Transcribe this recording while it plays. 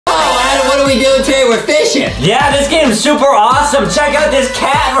we doing today? We're fishing. Yeah, this game's super awesome. Check out this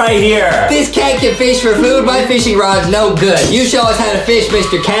cat right here. This cat can fish for food. My fishing rod's no good. You show us how to fish,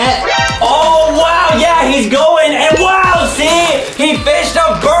 Mr. Cat. Oh, wow. Yeah, he's going. And wow, see? He fished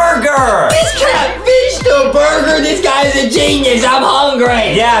a burger. This cat fished a burger. This guy's a genius. I'm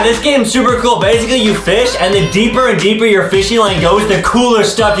hungry. Yeah, this game's super cool. Basically, you fish, and the deeper and deeper your fishing line goes, the cooler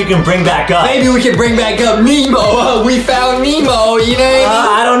stuff you can bring back up. Maybe we can bring back up Nemo. We found Nemo, you know what I mean?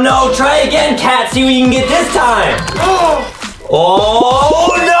 I don't know. Try again, cat. See what you can get this time.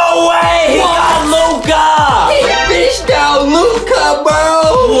 Oh, no way! He got Luca! He fished out Luca,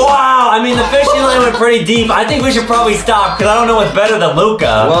 bro! Wow, I mean, the fishing line went pretty deep. I think we should probably stop, because I don't know what's better than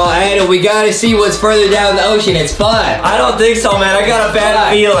Luca. Well, Adam, we gotta see what's further down the ocean. It's fun. I don't think so, man. I got a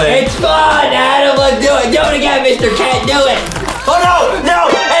bad feeling. It's fun, Adam. Let's do it. Do it again, Mr. Cat. Do it. Oh, no! No!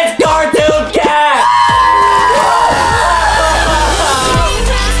 It's Cartoon Cat!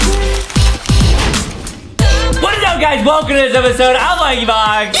 Guys, welcome to this episode of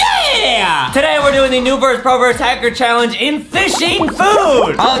LankyBox. Yeah! Today we're doing the Noob vs. Pro vs. Hacker challenge in fishing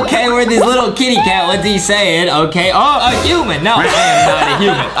food. Okay, we're this little kitty cat. What's he saying? Okay. Oh, a human. No, I am not a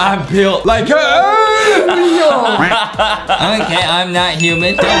human. I'm built like a Okay, I'm not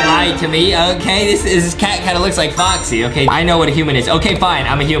human. Don't lie to me. Okay, this cat kind of looks like Foxy. Okay, I know what a human is. Okay, fine.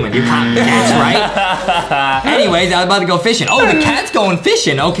 I'm a human. You can't. That's right. Anyways, I was about to go fishing. Oh, the cat's going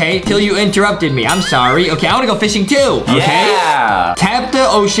fishing. Okay, till you interrupted me. I'm sorry. Okay, I want to go fishing too. Okay. Yeah. Tap the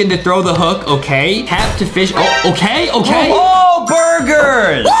ocean to throw the hook. Okay. Tap to fish. Oh, okay. Oh,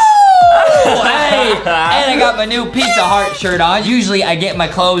 burgers. Hey, and I got my new Pizza Heart shirt on. Usually I get my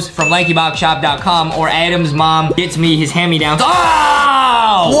clothes from LankyBoxShop.com or Adam's mom gets me his hand-me-downs. Oh!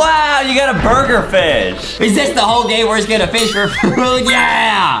 Wow, you got a burger fish. Is this the whole game we're just gonna fish for food?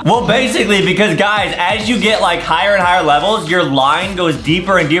 Yeah! Well, basically, because guys, as you get like higher and higher levels, your line goes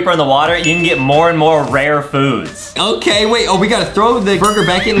deeper and deeper in the water. You can get more and more rare foods. Okay, wait. Oh, we gotta throw the burger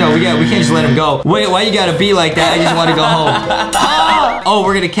back in? No, we can't just let him go. Wait, why you gotta be like that? I just want to go home. Oh,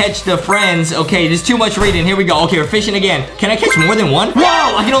 we're gonna catch the friends. Okay, there's too much reading. Here we go. Okay, we're fishing again. Can I catch more than one?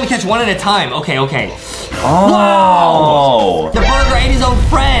 Whoa, I can only catch one at a time. Okay. Oh. Wow. The burger ate his own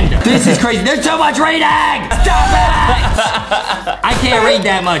friend. This is crazy. There's too much reading. Stop it. I can't read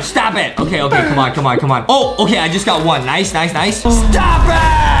that much. Stop it. Okay, come on. Oh, okay, I just got one. Nice. Stop it.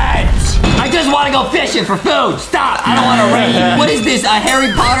 I just want to go fishing for food. Stop. I don't want to read. What is this, a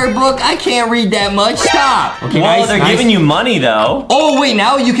Harry Potter book? I can't read that much. Stop. Okay, well, they're giving you money, though. Oh, wait,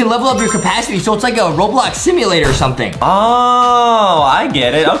 now you can level up your capacity, so it's like a Roblox simulator or something. Oh, I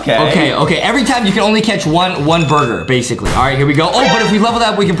get it. Okay. Okay. Every time you can only catch one burger, basically. All right, here we go. Oh, but if we level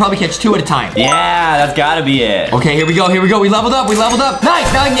up, we can probably catch two at a time. Yeah, that's gotta be it. Okay, here we go. We leveled up.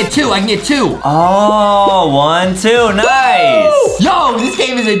 Nice, now I can get two. Oh, 1, 2, nice. Woo! Yo, this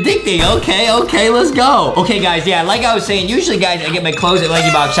game is addicting. Okay, let's go. Okay, guys, yeah, like I was saying, usually, guys, I get my clothes at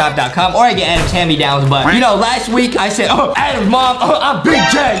LankyBoxShop.com or I get Adam's hand-me-downs, but, you know, last week I said, oh, Adam's mom, I'm Big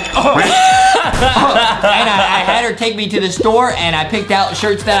J. And I had her take me to the store and I picked out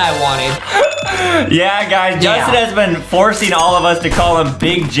shirts that I wanted. Yeah, guys, Justin has been forcing all of us to call him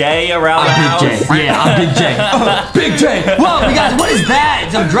Big J around the house. Big J. Yeah, I'm Big J. Big J. Whoa, you guys, what is that?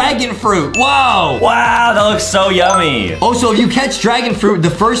 Some dragon fruit. Whoa. Wow, that looks so yummy. Oh, so if you catch dragon fruit, the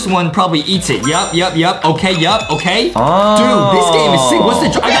first one probably eats it. Yup. Okay. Oh. Dude, this game is sick.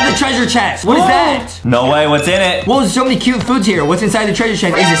 I got the treasure chest. What is that? No way, what's in it? Well, there's so many cute foods here. What's inside the treasure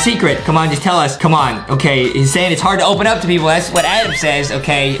chest is a secret. Come on, just tell us. Come on. Okay, he's saying it's hard to open up to people. That's what Adam says,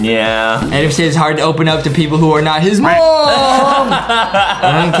 okay? Yeah. Adam says it's hard to open up to people who are not his mom.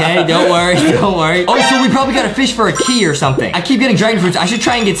 Okay, don't worry. Oh, so we probably got to fish for a key or something. I keep getting dragon fruits. I should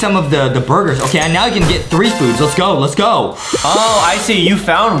try and get some of the burgers. Okay, and now I can get 3 foods. Let's go. Oh, I see. You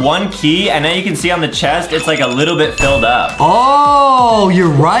found one key, and now you can see on the chest, it's like a little bit filled up. Oh, you're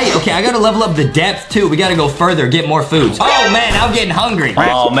right. Okay, I got to level up the depth, too. We got to go further, get more foods. Oh, man, I'm getting hungry.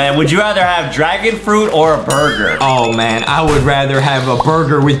 Oh, man, would you rather have dragon fruit or a burger? Oh, man, I would rather have a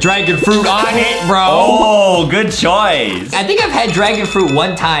burger with dragon fruit on it, bro. Oh, good choice. I think I've had dragon fruit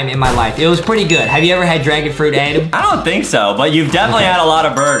one time in my life. It was pretty good. Have you ever had dragon fruit, Adam? I don't think so, but you've definitely had a lot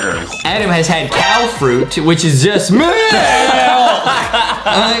of burgers. Adam has had cow fruit, which is just milk.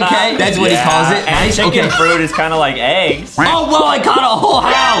 Okay, that's what he calls it. And chicken fruit is kind of like eggs. Oh, well, I caught a whole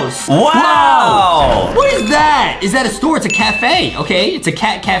house. Wow. What is that? Is that a store? It's a cafe. Okay, it's a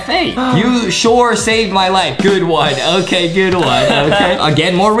cat cafe. You sure saved my life. Good one. Okay, good one. Okay.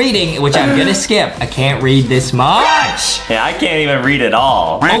 Again, more reading, which I'm gonna skip. I can't read this much. Yeah, I can't even read it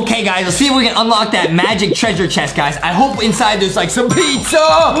all. Okay, guys, let's see if we can unlock that magic treasure chest, guys. I hope inside there's like some pizza.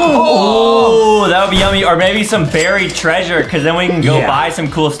 Oh, that would be yummy. Or maybe some buried treasure, because then we can go buy some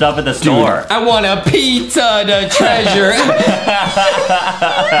cool stuff at the store. I want a pizza, the treasure.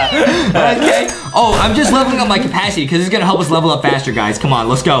 Okay. Oh, I'm just leveling up my capacity because it's gonna help us level up faster, guys. Come on,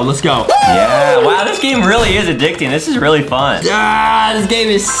 let's go, let's go. Yeah, wow, this game really is addicting. This is really fun. Ah, this game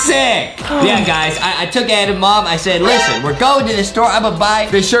is sick. Yeah, guys, I took Adam, Mom. I said, listen, we're going to the store. I'm gonna buy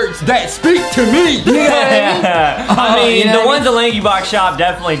the shirts that speak to me. You know what I mean? The ones at LankyBox shop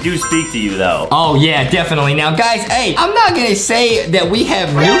definitely do speak to you, though. Oh, yeah, definitely. Now, guys, hey, I'm not gonna say that we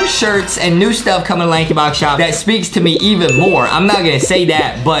have new shirts and new stuff coming to LankyBox shop that speaks to me even more. I'm not gonna say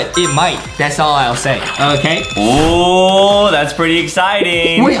that, but it might. That's all I'll say, okay? Oh, that's pretty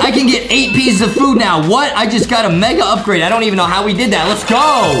exciting. Wait, I can get 8 pieces of food now. What? I just got a mega upgrade. I don't even know how we did that. Let's go.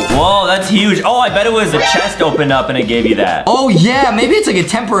 Whoa, that's huge. Oh, I bet it was a chest opened up and it gave you that. Oh, yeah, maybe it's like a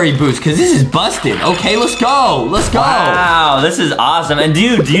temporary boost because this is busted. Okay, let's go. Let's go. Wow, this is awesome. And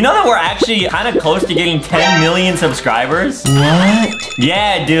dude, do you know that we're actually kind of close to getting 10 million subscribers? What?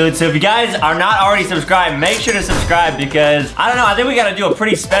 Yeah, dude. So if you guys are not already subscribed, make sure to subscribe because, I don't know, I think we got to do a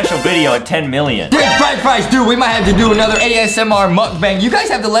pretty special video at 10 million. Dude, fries, dude, we might have to do another ASMR mukbang. You guys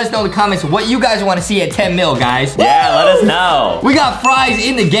have to let us know in the comments what you guys want to see at 10 mil, guys. Yeah, let us know. We got fries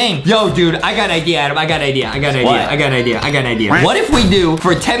in the game. Yo, dude, I got an idea, Adam. I got an idea. What if we do,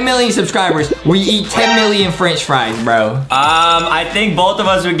 for 10 million subscribers, we eat 10 million French fries, bro? I think both of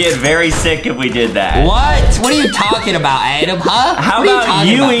us would get very sick if we did that. What? What are you talking about, Adam, huh? How about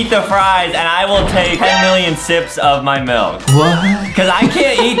you eat the fries and I will take 10 million sips of my milk? What? Because I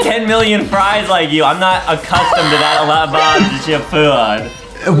can't eat 10 million fries like you. I'm not accustomed to that food.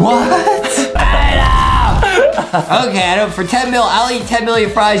 What? Adam! Okay, Adam, for 10 mil, I'll eat 10 million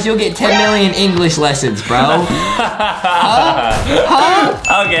fries. You'll get 10 million English lessons, bro. Huh?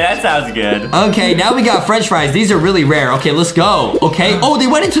 Okay, that sounds good. Okay, now we got French fries. These are really rare. Okay, let's go. Okay. Oh, they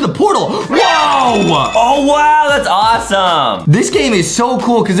went into the portal. Whoa! Oh, wow, that's awesome. This game is so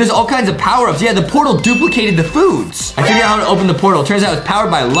cool because there's all kinds of power-ups. Yeah, the portal duplicated the foods. I figured out how to open the portal. Turns out it's powered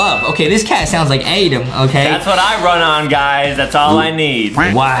by love. Okay, this cat sounds like Adam, okay? That's what I run on, guys. That's all I need.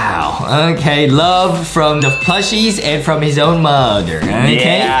 Wow. Okay, love from the plushies and from his own mother.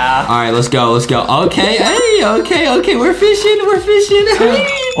 Okay? Yeah. All right, let's go. Okay. Hey, okay. We're fishing.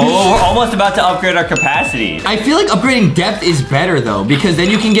 Oh, we're almost about to upgrade our capacity. I feel like upgrading depth is better, though, because then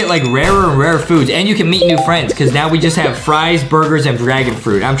you can get, like, rarer and rarer foods, and you can meet new friends, because now we just have fries, burgers, and dragon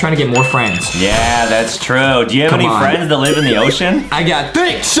fruit. I'm trying to get more friends. Yeah, that's true. Do you have any friends that live in the ocean? I got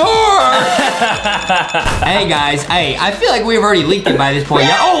thick shore! Hey, guys. Hey, I feel like we've already leaked it by this point.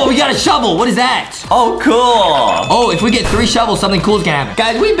 Yeah. Oh, we got a shovel. What is that? Oh, cool. Oh, if we get 3 shovels, something cool is gonna happen.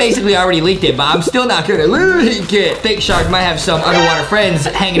 Guys, we basically already leaked it, but I'm still not gonna leak it. Thick Shark might have some underwater friends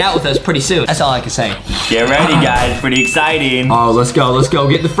hanging out with us pretty soon. That's all I can say. Get ready, guys. Pretty exciting. Oh, let's go.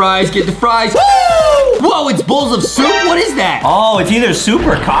 Get the fries. Woo! Whoa, it's bowls of soup? What is that? Oh, it's either soup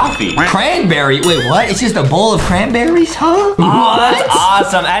or coffee. Cranberry. Wait, what? It's just a bowl of cranberries, huh? Oh, that's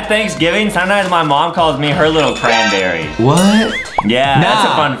awesome. At Thanksgiving, sometimes my mom calls me her little cranberry. What? Yeah, that's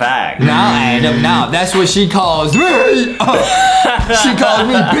a fun fact. Nah, Adam, nah. That's what she calls me. She calls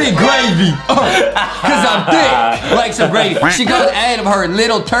me big gravy. Because I'm thick, like some gravy. She calls Adam her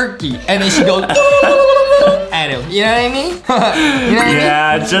little turkey. And then she goes, Adam. You know what I mean?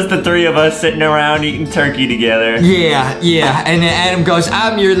 Yeah, it's just the 3 of us sitting around eating turkey together. Yeah. And then Adam goes,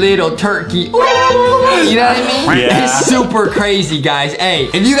 I'm your little turkey. You know what I mean? Yeah. It's super crazy, guys. Hey,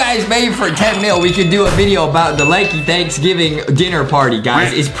 if you guys made for 10 mil, we could do a video about the Lanky Thanksgiving dinner party,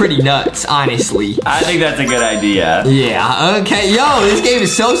 guys. It's pretty nuts, honestly. I think that's a good idea. Yeah, okay. Yo, this game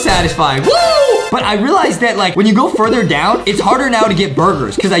is so satisfying. Woo! But I realized that, like, when you go further down, it's harder now to get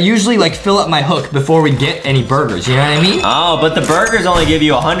burgers. Because I usually, like, fill up my hook before we get any burgers. You know what I mean? Oh, but the burgers only give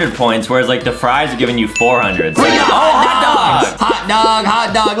you 100 points, whereas, like, the fries are giving you 400. So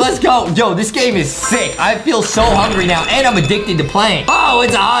Hot dog. Let's go. Yo, this game is sick. I feel so hungry now, and I'm addicted to playing. Oh,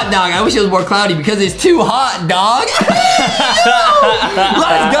 it's a hot dog. I wish it was more cloudy because it's too hot, dog.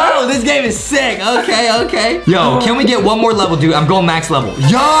 Let's go. This game is sick. Okay. Yo, can we get one more level, dude? I'm going max level.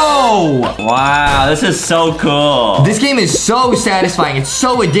 Yo! Wow, this is so cool. This game is so satisfying. It's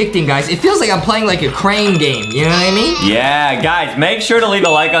so addicting, guys. It feels like I'm playing like a crane game. You know what I mean? Yeah, guys, make sure to leave a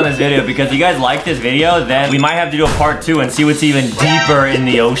like on this video because if you guys like this video, then we might have to do a part 2 and see what's even deeper in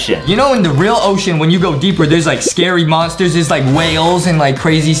the ocean. You know, in the real ocean, when you go deeper, there's like scary monsters. There's like whales and like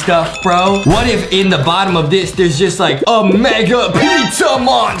crazy stuff, bro. What if in the bottom of this, there's just like a mega pizza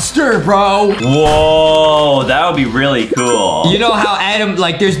monster, bro? Whoa, that would be really cool. You know how Adam,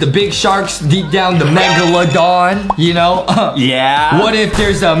 like there's the big sharks deep down the megalodon, you know? Yeah. What if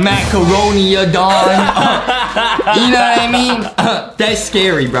there's a macaroniodon? You know what I mean? That's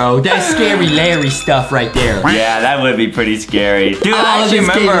scary, bro. That's scary Larry stuff right there. Yeah, that would be pretty scary. Dude, I actually this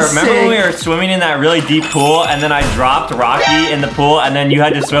game remember is when we sick. were swimming in that really deep pool, and then I dropped Rocky in the pool, and then you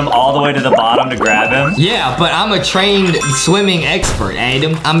had to swim all the way to the bottom to grab him? Yeah, but I'm a trained swimming expert,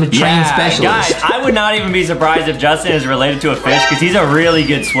 Adam. I'm a trained specialist. Guys, I would not even be surprised if Justin is related to a fish, because he's a really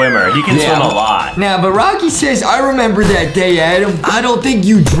good swimmer. He can swim a lot. Nah, but Rocky says, I remember that day, Adam. I don't think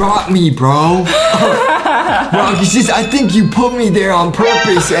you dropped me, bro. Rocky says, I think you put me there on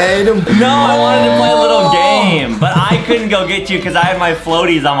purpose, Adam. No, I wanted to play a little game, but I couldn't go get you because I had my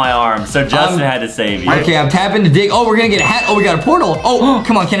floaties on my arm, so Justin had to save you. Okay, I'm tapping to dig. Oh, we're gonna get a hat. Oh, we got a portal. Oh,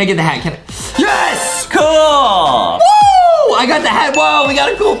 come on, can I get the hat? Can I? Yes! Cool! Woo! I got the hat. Whoa, we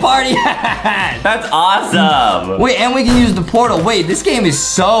got a cool party hat. That's awesome. Wait, and we can use the portal. Wait, this game is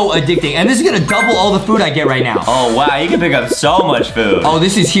so addicting, and this is gonna double all the food I get right now. Oh, wow, you can pick up so much food. Oh,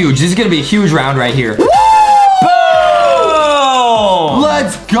 this is huge. This is gonna be a huge round right here. Boom!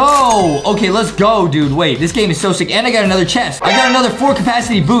 Let's go. Okay, let's go, dude. Wait, this game is so sick. And I got another chest. I got another 4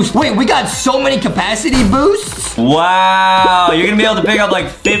 capacity boost. Wait, we got so many capacity boosts? Wow, you're gonna be able to pick up like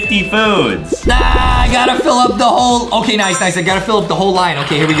 50 foods. I gotta fill up the whole... Okay, nice. I gotta fill up the whole line.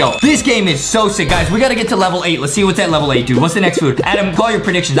 Okay, here we go. This game is so sick, guys. We gotta get to level 8. Let's see what's at level 8, dude. What's the next food? Adam, call your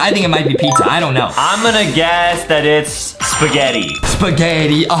predictions. I think it might be pizza. I don't know. I'm gonna guess that it's spaghetti.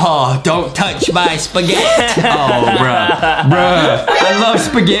 Spaghetti. Oh, don't touch my spaghetti. Oh, bruh. I love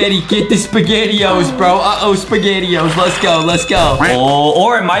spaghetti. Get the SpaghettiOs, bro. Uh-oh, SpaghettiOs. Let's go. Oh,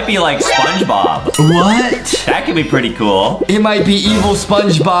 or it might be like SpongeBob. What? That could be pretty cool. It might be evil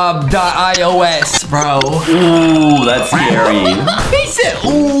SpongeBob.ios, bro. Ooh, that's scary. He said,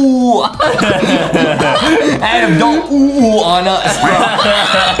 ooh. Adam, don't ooh on us, bro.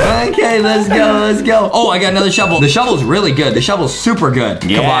 Okay, let's go. Oh, I got another shovel. The shovel's really good. The shovel's super good.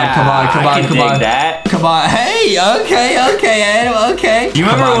 Yeah, I can dig that. Come on. Hey, okay, Adam, okay. Do you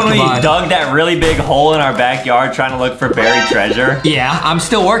remember when we dug that really big hole in our backyard trying to look for buried treasure? Yeah, I'm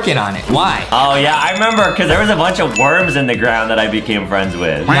still working on it. Why? Oh, yeah, I remember, because there was a bunch of worms in the ground that I became friends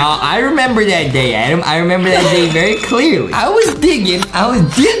with. Now, I remember that day, Adam. I remember that day very clearly. I was digging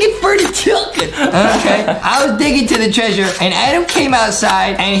for the chicken. Okay? I was digging to the treasure, and Adam came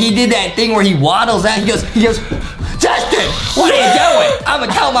outside, and he did that thing where he waddles out. He goes, Justin, what are you doing? I'm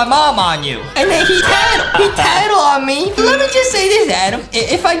gonna tell my mom on you. And then he tattled on me. Let me just say this, Adam.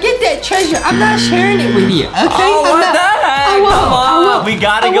 If I get that treasure, I'm not sharing it with you. Okay? Oh, what the heck? Come on. We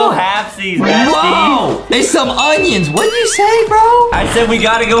gotta go halfsies, bestie. Whoa! There's some onions. What'd you say, bro? I said we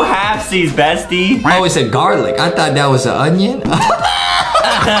gotta go halfsies, bestie. Oh, it said garlic. I thought that was an onion.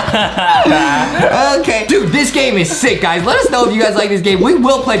 Okay. Dude, this game is sick, guys. Let us know if you guys like this game. We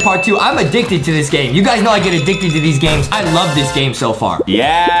will play part 2. I'm addicted to this game. You guys know I get addicted to these games. I love this game so far.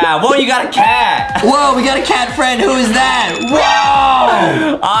 Yeah. Whoa, you got a cat. Whoa, we got a cat friend. Who is that?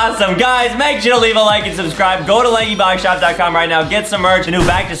 Whoa! Awesome. Guys, make sure to leave a like and subscribe. Go to LankyBoxShop.com right now. Get some merch. The new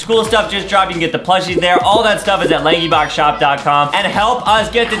back to school stuff just dropped. You can get the plushies there. All that stuff is at LankyBoxShop.com. And help us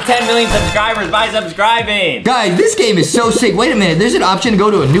get to 10 million subscribers by subscribing. Guys, this game is so sick. Wait a minute. There's an option to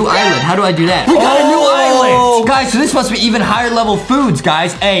go to a new island. How do I do that? We got a new island! Guys, so this must be even higher level foods,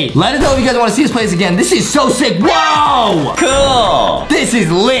 guys. Hey, let us know if you guys want to see this place again. This is so sick. Whoa! Cool! This is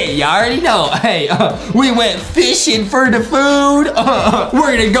lit. You already know. Hey, we went fishing for the food.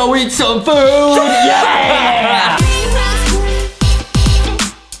 We're gonna go eat some food. Yeah!